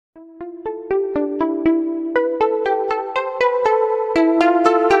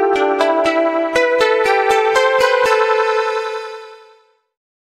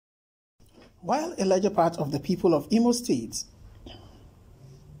a larger part of the people of Imo State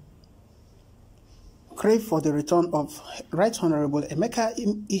crave for the return of Right Honorable Emeka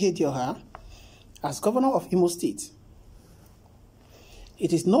Ihedioha as governor of Imo State.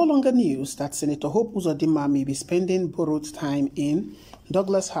 It is no longer news that Senator Hope Uzodinma may be spending borrowed time in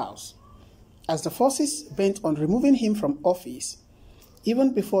Douglas House, as the forces bent on removing him from office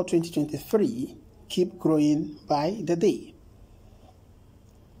even before 2023 keep growing by the day.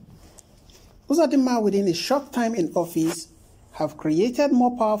 Uzodinma, within a short time in office, have created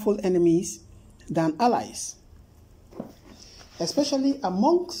more powerful enemies than allies, especially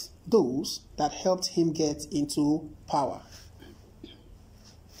amongst those that helped him get into power.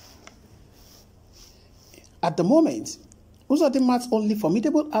 At the moment, Uzodinma's only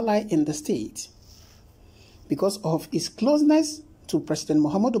formidable ally in the state, because of his closeness to President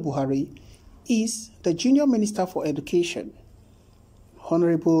Muhammadu Buhari, is the Junior Minister for Education,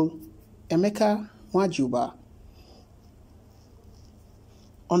 Honorable Emeka Nwajuba.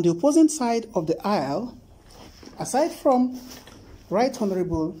 On the opposing side of the aisle, aside from Right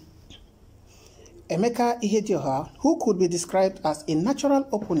Honorable Emeka Ihedioha, who could be described as a natural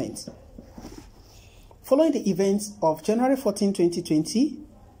opponent, following the events of January 14, 2020,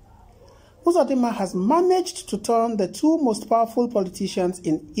 Uzodinma has managed to turn the two most powerful politicians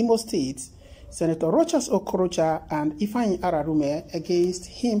in Imo State, Senator Rochas Okorocha and Ifeanyi Ararume, against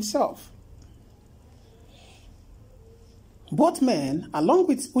himself. Both men, along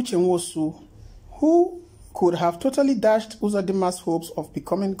with Uche Nwosu, who could have totally dashed Uzodinma's hopes of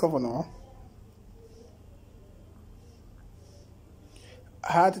becoming governor,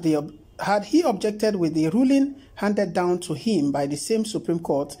 had he objected with the ruling handed down to him by the same Supreme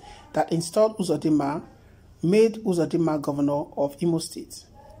Court that installed Uzodinma, made Uzodinma governor of Imo State.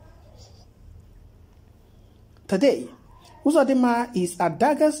 Today, Uzodinma is at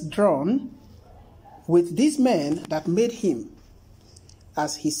daggers drawn with these men that made him,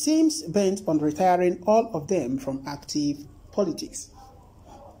 as he seems bent on retiring all of them from active politics.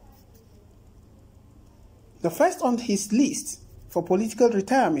 The first on his list for political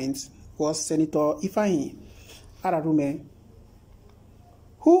retirement was Senator Ifeanyi Ararume,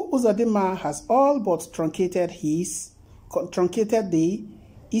 who Uzodinma has all but truncated the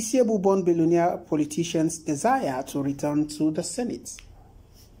Isiebu-born billionaire politician's desire to return to the Senate.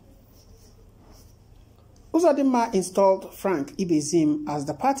 Uzodinma installed Frank Ibezim as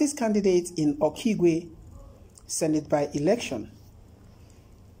the party's candidate in Okigwe Senate by-election,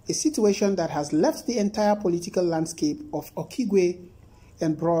 a situation that has left the entire political landscape of Okigwe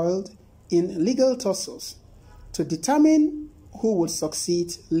embroiled in legal tussles to determine who would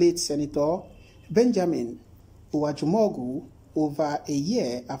succeed late Senator Benjamin Uwajumogu over a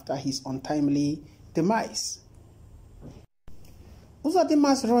year after his untimely demise.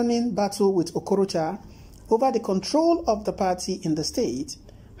 Uzodinma's running battle with Okorocha over the control of the party in the state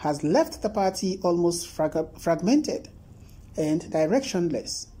has left the party almost fragmented and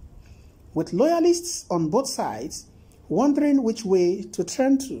directionless, with loyalists on both sides wondering which way to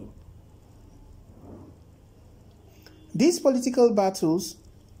turn to. These political battles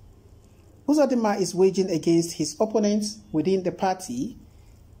Uzodinma is waging against his opponents within the party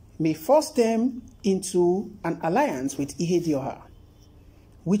may force them into an alliance with Ihedioha,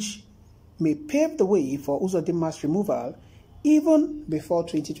 which may pave the way for Uzodinma's removal even before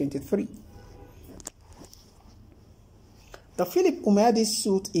 2023. The Philip Umeadi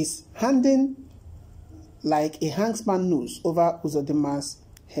suit is hanging like a hangsman noose over Uzodinma's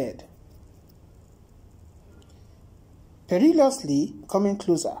head, perilously coming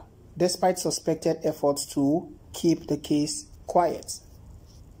closer despite suspected efforts to keep the case quiet.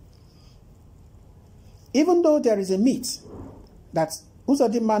 Even though there is a myth that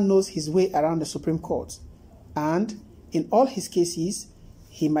Uzodinma knows his way around the Supreme Court, and in all his cases,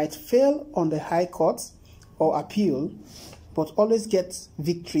 he might fail on the High Court or appeal, but always gets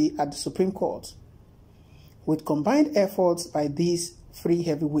victory at the Supreme Court. With combined efforts by these three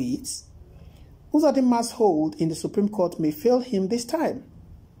heavyweights, Uzodinma's hold in the Supreme Court may fail him this time,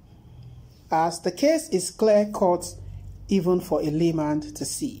 as the case is clear-cut even for a layman to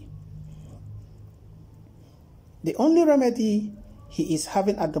see. The only remedy he is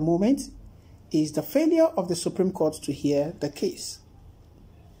having at the moment is the failure of the Supreme Court to hear the case,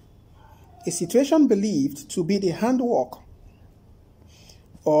 a situation believed to be the handwork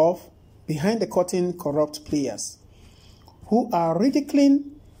of behind-the-curtain corrupt players who are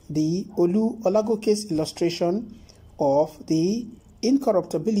ridiculing the Olu Olagoke's illustration of the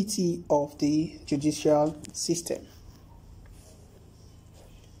incorruptibility of the judicial system.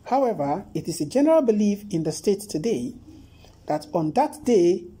 However, it is a general belief in the state today that on that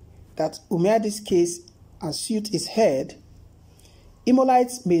day that Umeadi's case and suit is heard,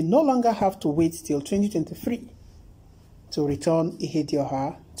 Imolites may no longer have to wait till 2023 to return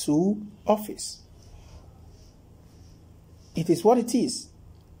Ihedioha to office. It is what it is.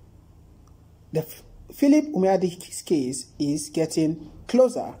 The Philip Umeadi's case is getting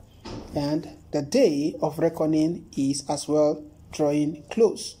closer, and the day of reckoning is as well drawing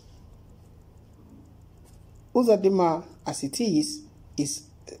close. Uzodimma, as it is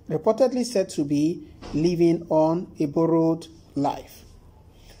reportedly said to be living on a borrowed life.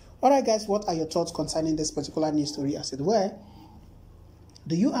 Alright guys, what are your thoughts concerning this particular news story as it were?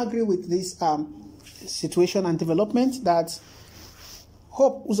 Do you agree with this situation and development that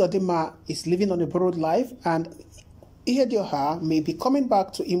Hope Uzodimma is living on a borrowed life and Ihedioha may be coming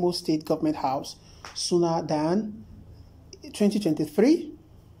back to Imo State Government House sooner than 2023?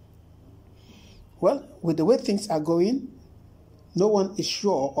 Well, with the way things are going, no one is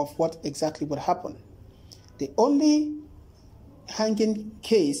sure of what exactly would happen. The only hanging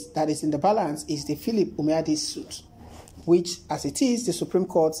case that is in the balance is the Philip Umeadi's suit, which, as it is, the Supreme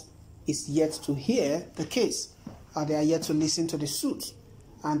Court is yet to hear the case. They are yet to listen to the suit.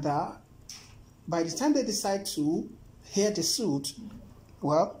 And by the time they decide to hear the suit,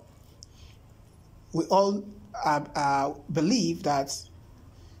 well, we all believe that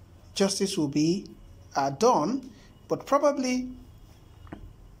justice will be done, but probably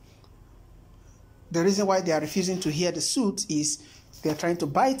the reason why they are refusing to hear the suit is they are trying to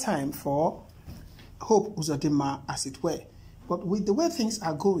buy time for Hope Uzodimma, as it were. But with the way things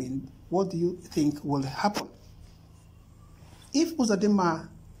are going, what do you think will happen? If Uzodimma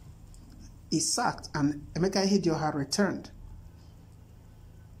is sacked and Emeka Ihedioha returned,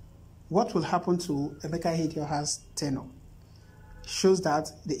 what will happen to Emeka Ihedioha's tenure? Shows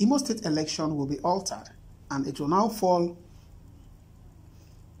that the Imo State election will be altered and it will now fall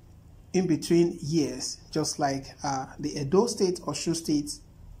in between years, just like the Edo State or Osun State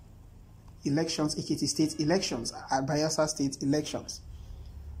elections, Ekiti State elections, Bayelsa State elections.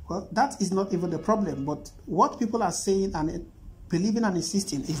 Well, that is not even the problem, but what people are saying and believing and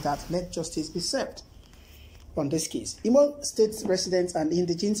insisting is that let justice be served on this case. Imo State residents and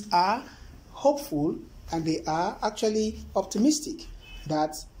indigents are hopeful and they are actually optimistic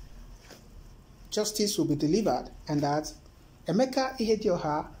that justice will be delivered and that Emeka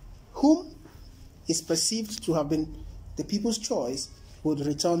Ihedioha, whom is perceived to have been the people's choice, would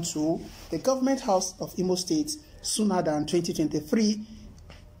return to the government house of Imo State sooner than 2023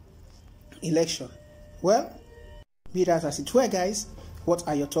 election. Well, be that as it were, guys, what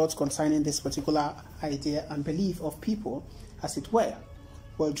are your thoughts concerning this particular idea and belief of people, as it were?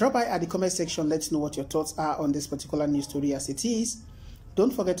 Well, drop by at the comment section. Let's know what your thoughts are on this particular news story as it is.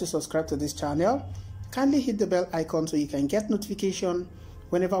 Don't forget to subscribe to this channel. Kindly hit the bell icon so you can get notification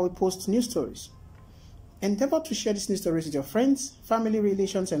whenever we post new stories. Endeavor to share these news stories with your friends, family,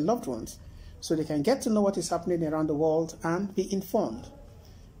 relations, and loved ones so they can get to know what is happening around the world and be informed.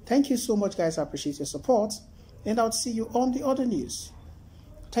 Thank you so much, guys. I appreciate your support, and I'll see you on the other news.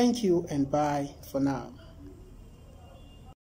 Thank you and bye for now.